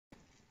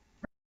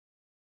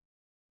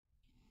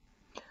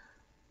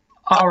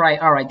All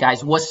right,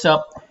 guys. What's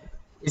up?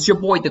 It's your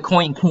boy, the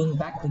Coin King,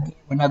 back again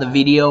with another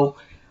video.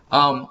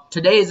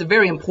 Today is a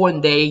very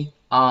important day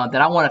that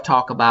I want to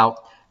talk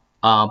about.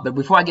 But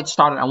before I get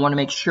started, I want to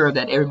make sure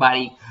that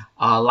everybody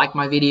like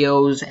my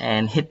videos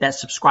and hit that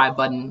subscribe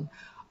button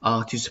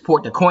to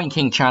support the Coin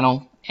King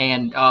channel.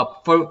 And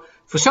for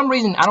some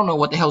reason, I don't know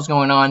what the hell's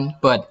going on,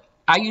 but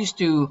I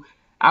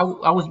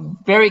was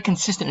very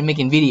consistent in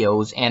making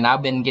videos, and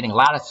I've been getting a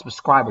lot of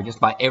subscribers just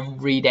by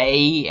every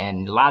day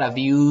and a lot of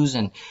views,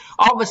 and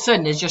all of a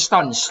sudden it's just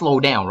starting to slow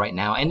down right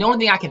now. And the only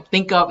thing I can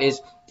think of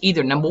is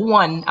either number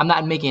one, I'm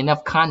not making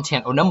enough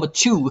content, or number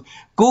two,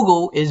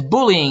 Google is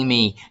bullying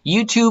me,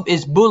 YouTube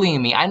is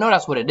bullying me. I know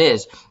that's what it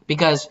is,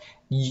 because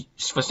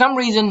for some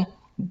reason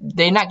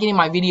they're not getting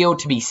my video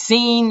to be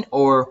seen,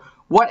 or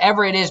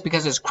whatever it is,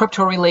 because it's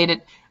crypto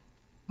related.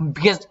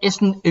 Because it's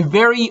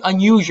very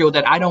unusual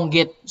that I don't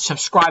get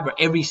subscriber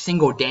every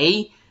single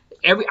day.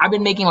 I've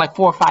been making like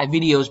 4 or 5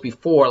 videos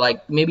before,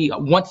 like maybe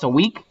once a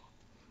week.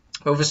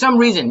 But for some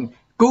reason,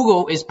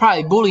 Google is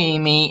probably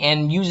bullying me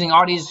and using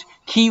all these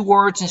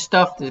keywords and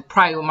stuff that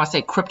probably, when I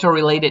say crypto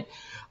related,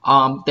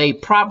 they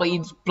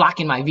probably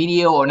blocking my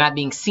video or not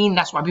being seen.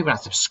 That's why people are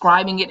not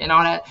subscribing it and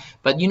all that.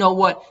 But you know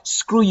what?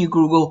 Screw you,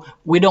 Google.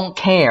 We don't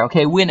care.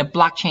 Okay, we're in a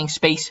blockchain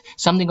space.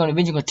 Something going to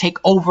eventually take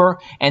over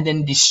and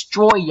then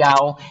destroy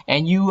y'all,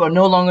 and you are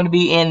no longer going to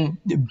be in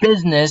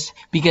business,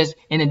 because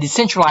in a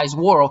decentralized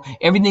world,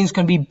 everything's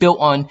going to be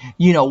built on,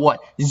 you know what,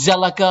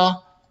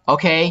 Zilliqa,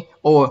 okay,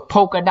 or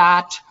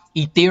Polkadot,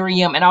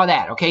 Ethereum, and all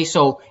that. Okay,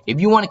 so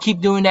if you want to keep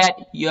doing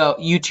that,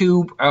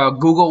 YouTube,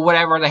 Google,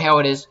 whatever the hell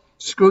it is,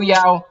 screw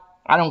y'all.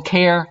 I don't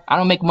care. I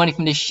don't make money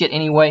from this shit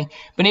anyway.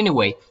 But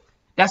anyway,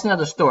 that's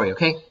another story,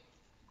 okay?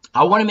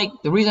 The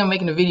reason I'm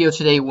making the video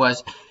today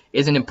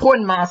is an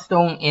important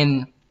milestone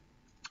in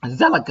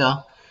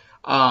Zilliqa.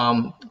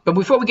 But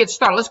before we get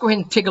started, let's go ahead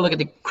and take a look at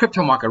the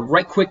crypto market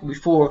right quick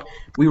before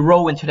we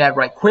roll into that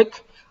right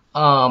quick.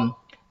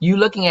 You're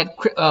looking at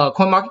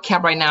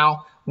CoinMarketCap right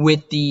now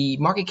with the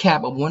market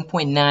cap of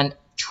 $1.9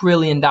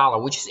 trillion,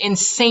 which is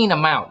insane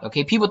amount.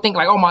 Okay, people think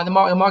like, oh my, the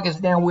market's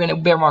down, we're in a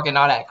bear market and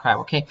all that crap.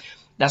 Okay,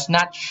 that's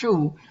not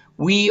true.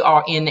 We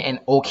are in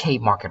an okay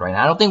market right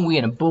now. I don't think we're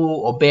in a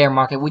bull or bear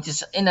market. We're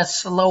just in a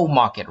slow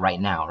market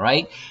right now,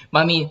 right?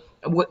 I mean,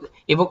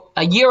 if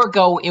a year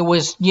ago it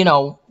was, you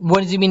know,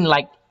 what does it mean,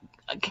 like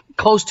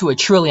close to $1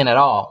 trillion at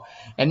all,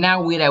 and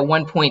now we're at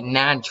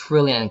 1.9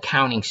 trillion and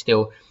counting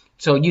still.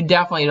 So you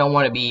definitely don't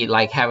want to be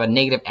like have a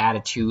negative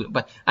attitude.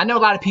 But I know a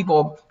lot of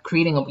people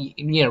creating,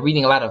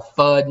 reading a lot of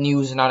FUD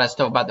news and all that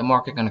stuff about the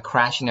market going to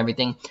crash and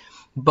everything.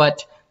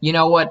 But you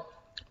know what?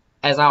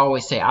 As I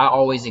always say, I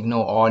always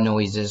ignore all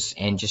noises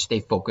and just stay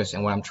focused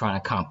on what I'm trying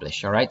to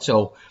accomplish. All right.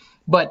 So,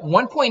 but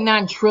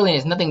 1.9 trillion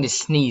is nothing to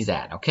sneeze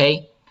at.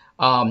 Okay.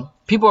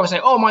 People are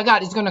saying, oh my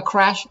God, it's going to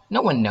crash.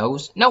 No one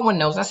knows. No one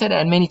knows. I said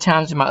that many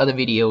times in my other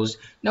videos.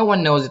 No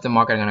one knows if the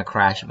market is going to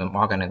crash, if the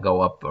market is going to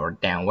go up or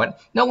down.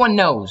 What? No one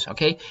knows.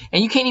 Okay.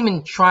 And you can't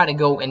even try to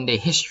go into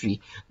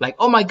history. Like,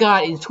 oh my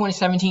God, in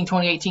 2017,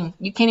 2018,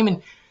 you can't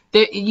even,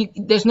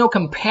 there's no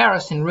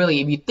comparison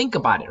really if you think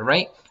about it,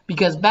 right?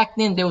 Because back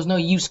then there was no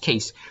use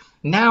case.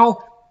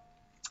 Now,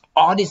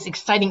 all this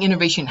exciting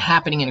innovation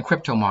happening in the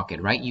crypto market,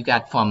 right? You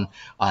got from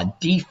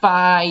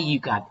DeFi, you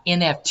got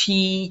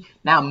NFT,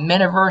 now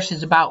Metaverse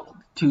is about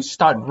to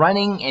start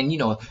running,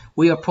 and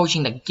we're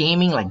approaching the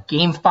gaming, like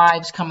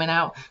Game5's coming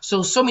out.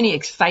 So many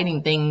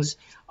exciting things.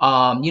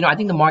 I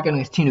think the market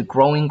will continue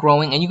growing,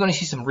 and you're going to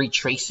see some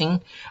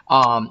retracing.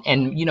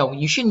 And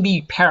you shouldn't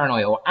be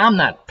paranoid, or I'm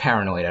not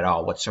paranoid at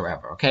all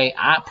whatsoever. Okay,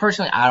 I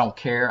don't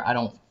care.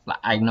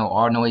 I know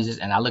all noises,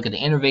 and I look at the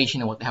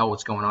innovation and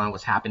what's going on,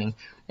 what's happening.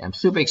 And I'm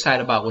super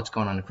excited about what's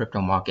going on in the crypto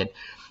market.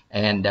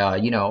 And,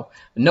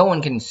 no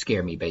one can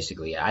scare me,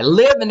 basically. I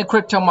live in the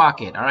crypto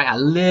market, all right? I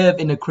live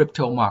in the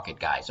crypto market,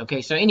 guys.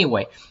 Okay, so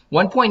anyway,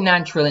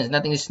 1.9 trillion is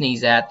nothing to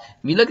sneeze at.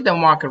 If you look at the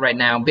market right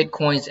now,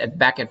 Bitcoin's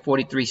back at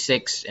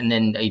 43.6, and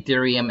then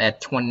Ethereum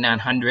at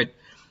 2,900,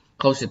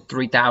 close to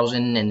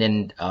 3,000, and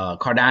then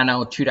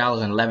Cardano,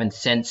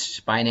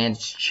 $2.11,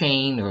 Binance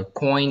Chain or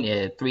Coin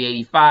at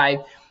 385.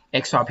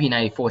 XRP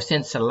 94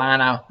 cents,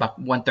 Solana about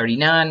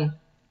 139.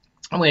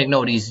 I'm going to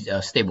ignore these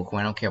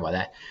stablecoin. I don't care about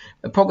that.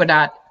 But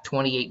Polkadot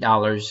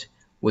 $28,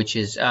 which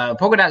is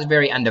Polkadot is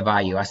very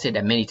undervalued. I said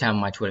that many times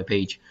on my Twitter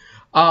page.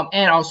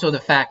 And also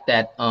the fact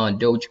that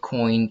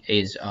Dogecoin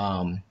is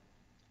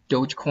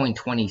Dogecoin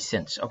 20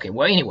 cents. Okay,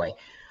 well anyway,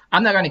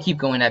 I'm not going to keep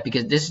going that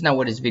because this is not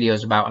what this video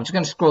is about. I'm just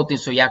going to scroll through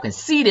so y'all can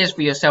see this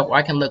for yourself, or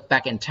I can look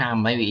back in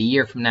time maybe a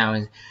year from now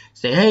and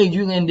say, hey,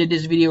 Julian did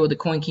this video, the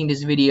Coin King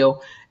this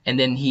video. And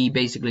then he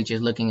basically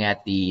just looking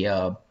at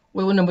the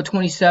number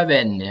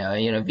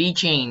 27,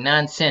 V-Chain,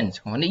 nonsense.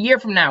 Well, a year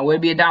from now, will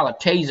it be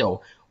 $1? Tazo.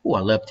 Oh,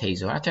 I love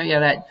Tazo. I tell you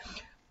that.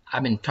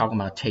 I've been talking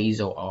about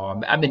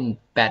Tazo, I've been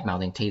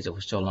bad-mouthing Tazo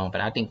for so long, but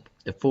I think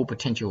the full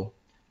potential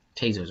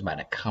Tazo is about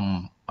to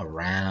come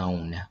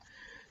around.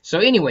 So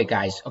anyway,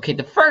 guys, okay,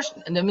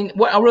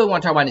 what I really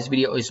want to talk about in this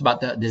video is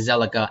about the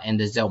Zilliqa and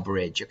the ZIL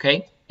Bridge,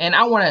 okay? And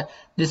I want to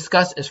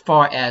discuss as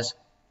far as,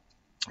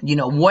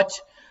 what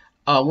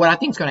what I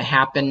think is going to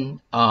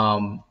happen,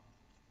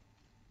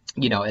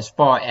 you know, as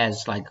far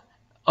as like,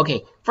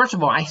 okay, first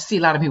of all, I see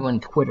a lot of people on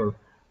Twitter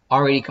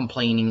already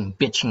complaining,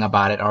 bitching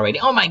about it already.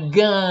 Oh my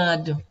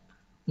God,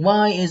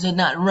 why is it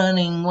not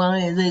running? Why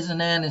is this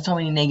and that? And so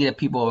many negative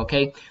people,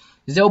 okay?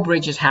 ZIL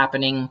Bridge is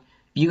happening.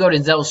 You go to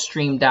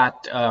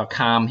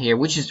zilstream.com here,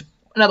 which is,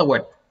 in other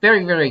words,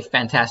 very, very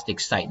fantastic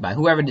site by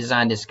whoever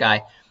designed this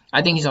guy.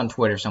 I think he's on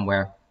Twitter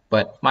somewhere,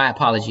 but my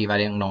apology if I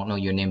don't know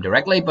your name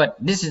directly. But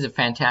this is a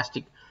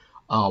fantastic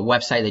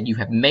website that you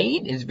have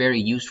made. Is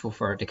very useful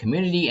for the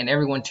community and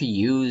everyone to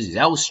use.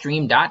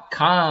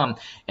 Zilstream.com,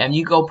 and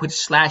you go put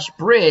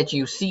 /bridge,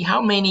 you see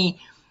how many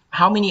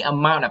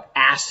amount of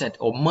asset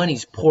or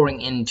money's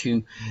pouring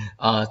into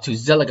to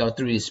Zilliqa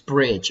through this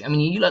bridge. I mean,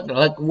 you look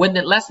like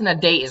within less than a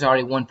day is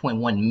already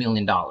 $1.1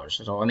 million.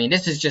 So I mean,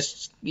 this is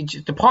just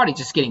the party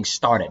just getting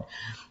started.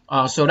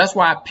 So that's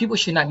why people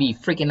should not be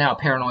freaking out,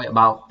 paranoid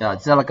about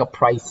Zilliqa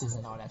prices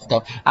and all that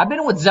stuff. I've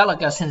been with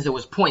Zilliqa since it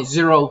was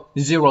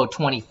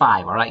 0.0025.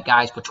 All right,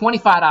 guys, for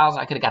 $25,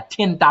 I could have got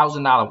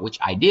 $10,000, which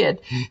I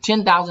did.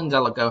 10,000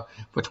 Zilliqa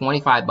for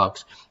 25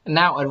 bucks. And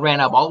now it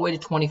ran up all the way to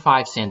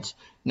 25 cents.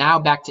 Now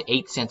back to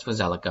 8 cents for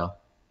Zilliqa.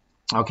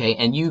 Okay,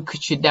 and you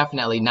should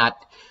definitely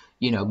not,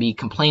 you know, be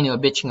complaining or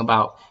bitching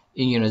about,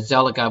 you know,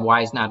 Zilliqa,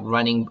 why it's not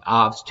running.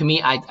 To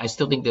me, I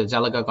still think that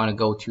Zilliqa going to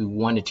go to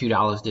 $1 to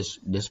 $2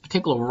 this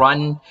particular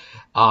run.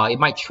 It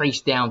might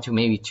trace down to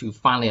maybe to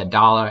finally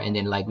 $1, and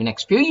then like the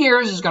next few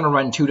years it's going to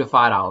run $2 to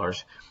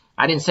 $5.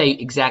 I didn't say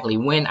exactly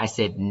when. I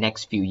said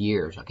next few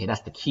years. Okay,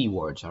 that's the key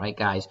words. All right,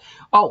 guys.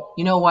 Oh,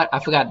 you know what? I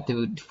forgot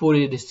to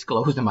fully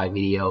disclose in my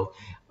video.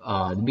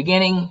 The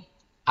beginning,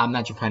 I'm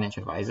not your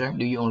financial advisor.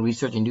 Do your own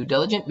research and due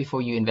diligence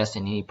before you invest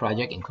in any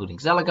project, including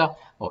Zilliqa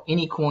or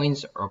any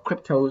coins or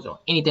cryptos or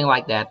anything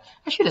like that.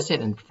 I should have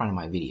said it in front of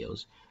my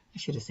videos. I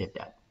should have said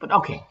that. But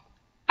okay,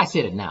 I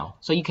said it now.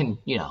 So you can,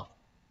 you know,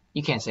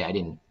 you can't say I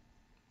didn't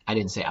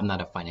say I'm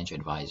not a financial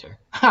advisor.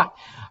 All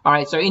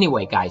right, so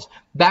anyway, guys,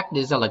 back to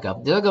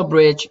Zilliqa. Zilliqa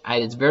Bridge,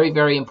 it's very,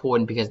 very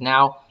important because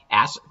now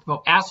asset from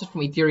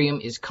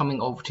Ethereum is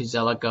coming over to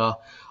Zilliqa.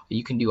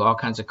 You can do all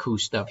kinds of cool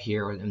stuff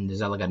here in the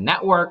Zilliqa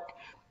network.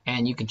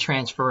 And you can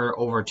transfer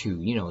over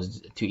to, you know,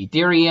 to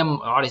Ethereum,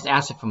 all this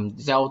asset from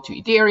ZIL to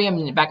Ethereum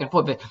and back and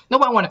forth. But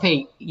nobody want to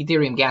pay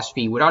Ethereum gas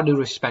fee. With all due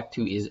respect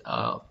to is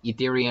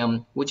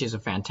Ethereum, which is a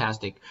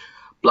fantastic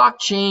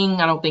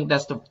blockchain. I don't think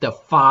that's the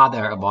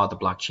father of all the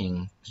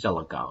blockchain,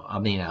 Zilliqa. I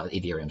mean,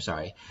 Ethereum,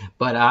 sorry.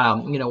 But,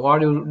 you know, all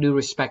due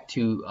respect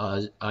to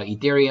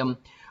Ethereum,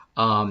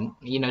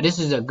 you know, this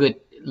is a good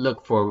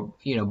look for,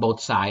 you know,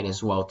 both sides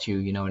as well, too.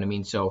 You know what I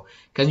mean? So,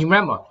 because you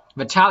remember,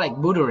 Vitalik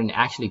Buterin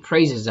actually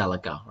praises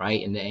Zilliqa, right?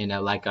 In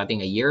like, I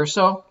think a year or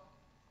so,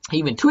 he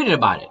even tweeted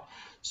about it.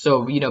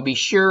 So, you know, be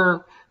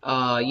sure,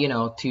 you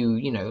know, to,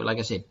 you know, like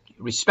I said,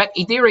 respect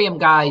Ethereum,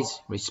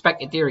 guys.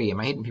 Respect Ethereum.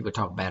 I hate when people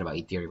talk bad about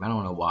Ethereum. I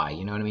don't know why.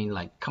 You know what I mean?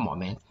 Like, come on,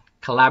 man.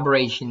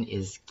 Collaboration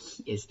is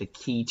the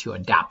key to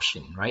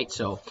adoption, right?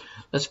 So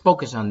let's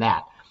focus on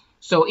that.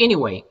 So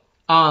anyway,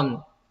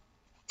 like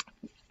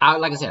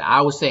I said,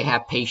 I would say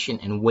have patience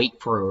and wait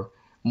for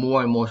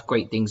more and more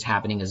great things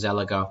happening at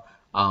Zilliqa.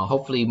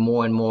 Hopefully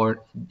more and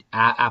more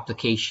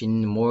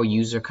application, more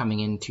user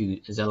coming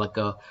into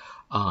Zilliqa.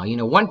 You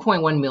know,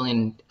 1.1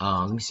 million.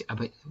 Let me see.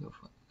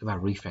 If I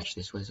refresh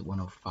this, was it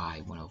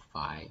 105,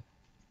 105,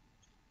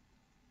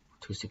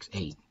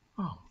 268?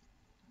 Oh,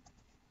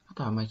 I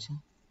thought I might see.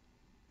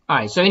 All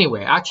right. So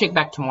anyway, I'll check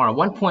back tomorrow.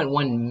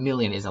 1.1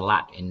 million is a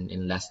lot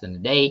in less than a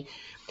day.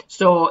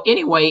 So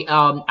anyway,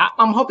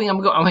 I'm hoping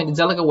I'm on the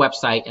Zilliqa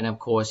website, and of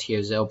course,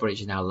 here ZIL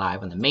Bridge is now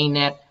live on the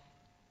mainnet.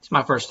 It's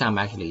my first time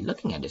actually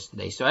looking at this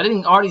today. So I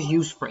think all is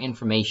used for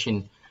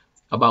information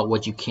about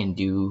what you can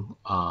do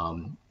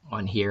on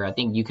here. I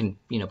think you can,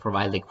 you know,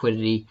 provide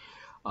liquidity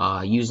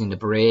using the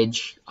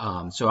bridge.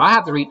 So I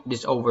have to read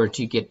this over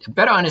to get a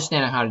better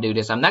understanding of how to do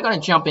this. I'm not going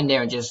to jump in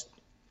there and just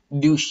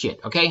do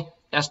shit, okay?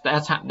 That's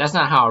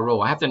not how I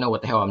roll. I have to know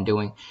what the hell I'm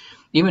doing.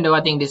 Even though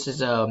I think this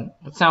is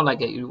it sounds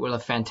like a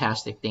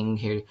fantastic thing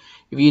here.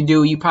 If you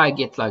do, you probably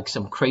get like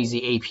some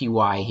crazy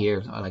APY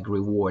here, like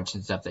rewards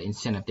and stuff, the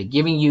incentive they're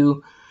giving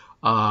you.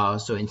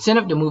 So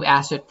incentive to move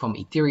asset from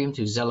Ethereum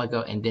to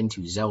Zilliqa and then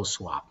to ZIL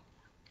swap.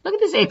 Look at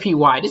this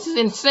APY. This is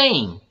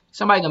insane.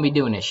 Somebody gonna be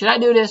doing this. Should I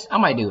do this? I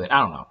might do it. I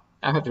don't know.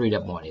 I have to read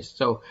up more on this.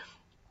 So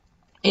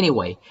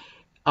anyway,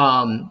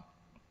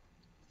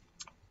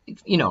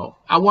 you know,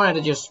 I wanted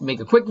to just make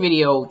a quick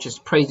video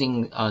just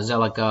praising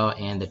Zilliqa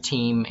and the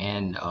team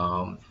and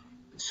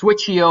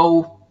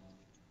Switch.io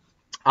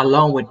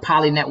along with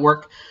Poly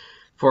Network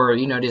for,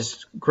 you know,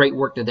 this great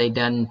work that they've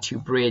done to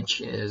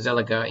bridge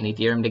Zilliqa and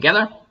Ethereum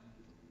together.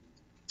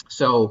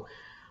 So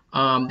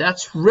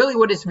that's really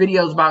what this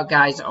video is about,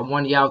 guys. I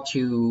want y'all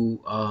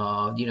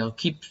to you know,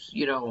 keep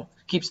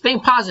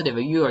staying positive.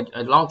 If you're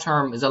a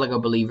long-term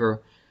Zilliqa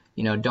believer,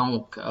 you know,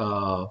 don't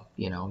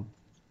you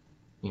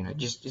know,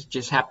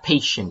 just have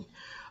patience.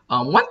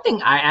 One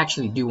thing I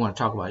actually do want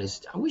to talk about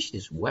is I wish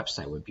this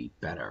website would be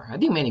better. I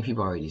think many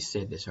people already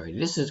said this already.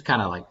 This is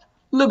kind of like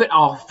a little bit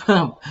off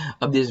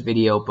of this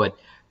video, but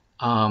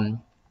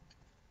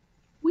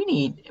we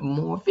need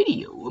more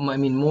video. I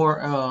mean,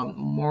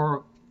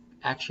 more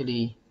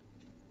actually,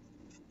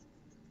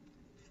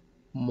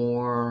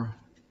 more.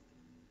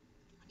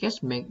 I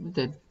guess make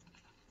the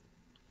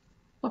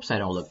website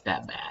don't look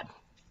that bad.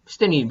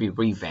 Still need to be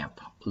revamped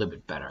a little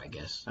bit better, I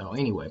guess. So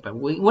anyway, but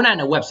we're not in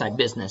a website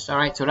business, all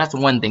right? So that's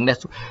one thing.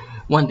 That's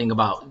one thing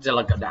about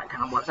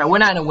Zilliqa.com website. We're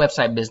not in a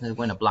website business.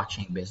 We're in a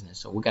blockchain business.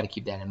 So we got to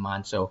keep that in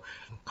mind. So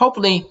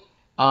hopefully,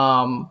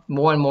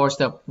 more and more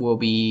stuff will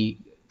be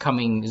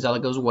coming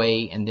Zilliqa's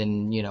way, and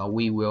then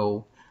we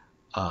will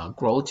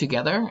grow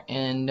together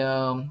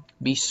and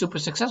be super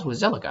successful with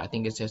Zilliqa. I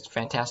think it's just a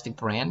fantastic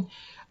brand.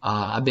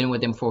 I've been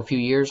with them for a few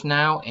years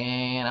now,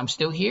 and I'm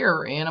still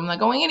here, and I'm not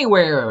going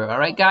anywhere. All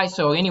right, guys.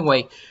 So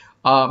anyway,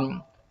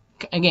 again,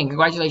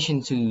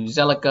 congratulations to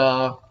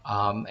Zilliqa.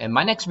 And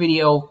my next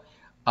video,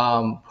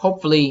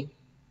 hopefully,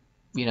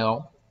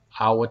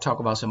 I will talk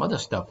about some other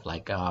stuff.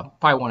 Like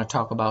probably want to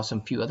talk about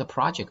some few other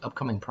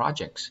upcoming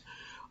projects.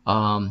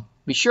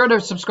 Be sure to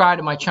subscribe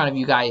to my channel if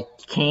you guys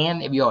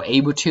can, if you're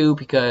able to,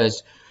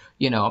 because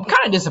I'm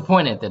kind of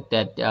disappointed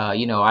that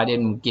I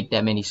didn't get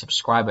that many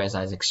subscribers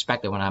as I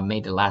expected when I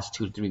made the last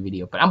 2 to 3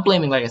 videos. But I'm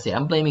blaming, like I said,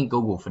 I'm blaming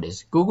Google for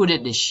this. Google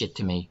did this shit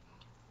to me.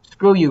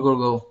 Screw you,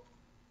 Google.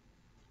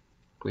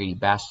 Greedy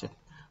bastard.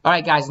 All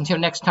right, guys. Until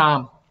next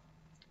time.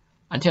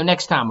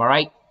 All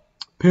right.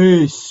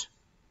 Peace.